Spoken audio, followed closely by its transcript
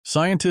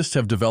Scientists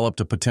have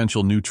developed a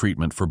potential new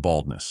treatment for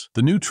baldness.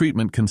 The new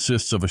treatment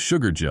consists of a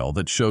sugar gel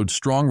that showed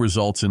strong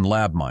results in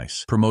lab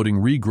mice, promoting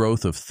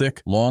regrowth of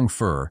thick, long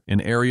fur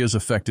in areas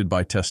affected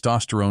by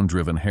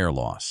testosterone-driven hair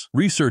loss.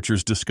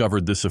 Researchers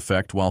discovered this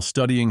effect while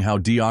studying how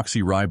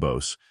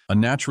deoxyribose, a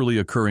naturally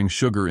occurring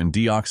sugar in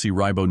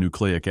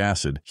deoxyribonucleic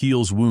acid,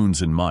 heals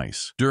wounds in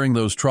mice. During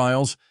those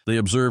trials, they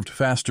observed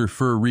faster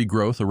fur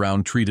regrowth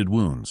around treated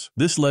wounds.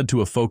 This led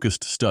to a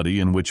focused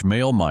study in which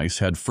male mice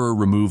had fur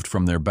removed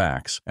from their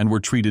backs and were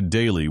treated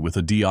daily with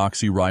a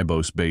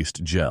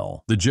deoxyribose-based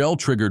gel. The gel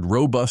triggered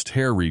robust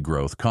hair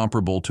regrowth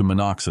comparable to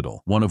minoxidil,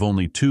 one of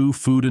only 2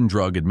 Food and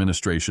Drug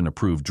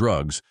Administration-approved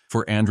drugs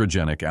for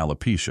androgenic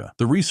alopecia.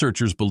 The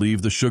researchers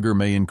believe the sugar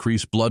may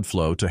increase blood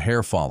flow to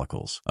hair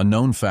follicles, a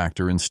known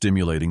factor in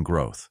stimulating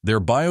growth. Their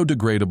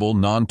biodegradable,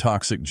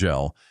 non-toxic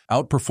gel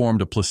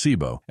outperformed a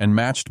placebo and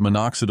matched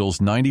minoxidil's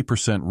 90%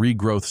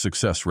 regrowth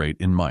success rate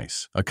in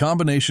mice. A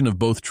combination of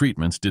both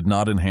treatments did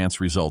not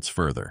enhance results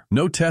further.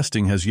 No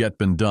testing has yet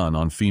been done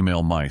on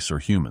female mice or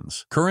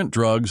humans. Current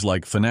drugs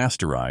like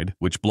finasteride,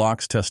 which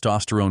blocks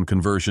testosterone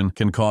conversion,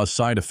 can cause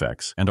side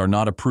effects and are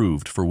not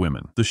approved for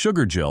women. The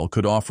sugar gel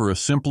could offer a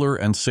simpler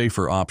and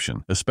safer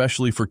option,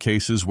 especially for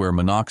cases where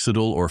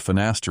minoxidil or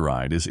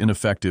finasteride is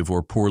ineffective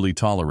or poorly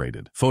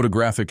tolerated.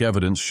 Photographic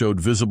evidence showed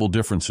visible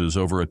differences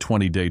over a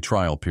 20-day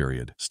trial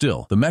period.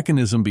 Still, the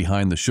mechanism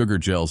behind the sugar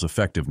gel's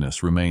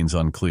effectiveness remains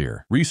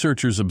unclear.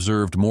 Researchers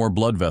observed more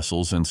blood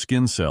vessels and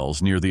skin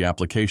cells near the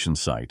application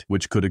site,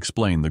 which could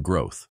explain the growth.